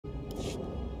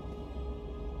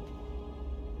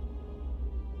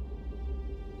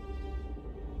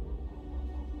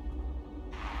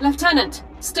Lieutenant,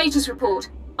 status report.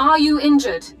 Are you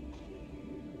injured?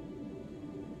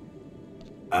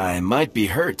 I might be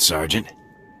hurt, Sergeant.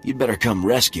 You'd better come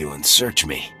rescue and search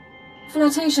me.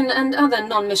 Flotation and other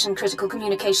non-mission critical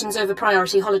communications over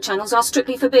priority holochannels are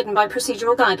strictly forbidden by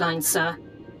procedural guidelines, sir.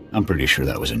 I'm pretty sure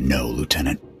that was a no,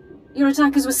 Lieutenant. Your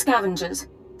attackers were scavengers.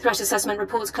 Threat assessment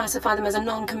reports classify them as a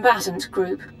non-combatant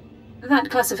group.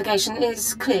 That classification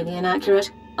is clearly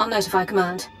inaccurate. I'll notify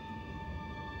command.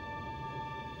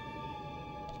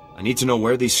 I need to know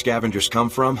where these scavengers come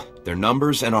from, their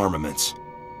numbers and armaments.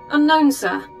 Unknown,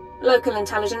 sir. Local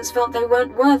intelligence felt they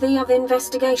weren't worthy of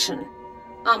investigation.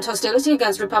 Armed hostility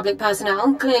against Republic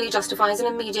personnel clearly justifies an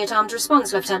immediate armed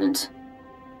response, Lieutenant.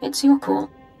 It's your call.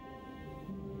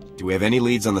 Do we have any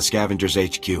leads on the Scavengers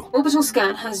HQ? Orbital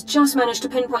scan has just managed to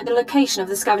pinpoint the location of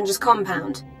the Scavengers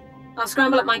compound. I'll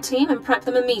scramble up my team and prep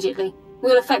them immediately.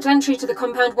 We'll effect entry to the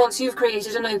compound once you've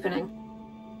created an opening.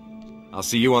 I'll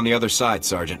see you on the other side,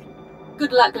 Sergeant.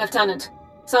 Good luck, Lieutenant.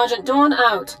 Sergeant Dawn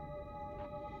out.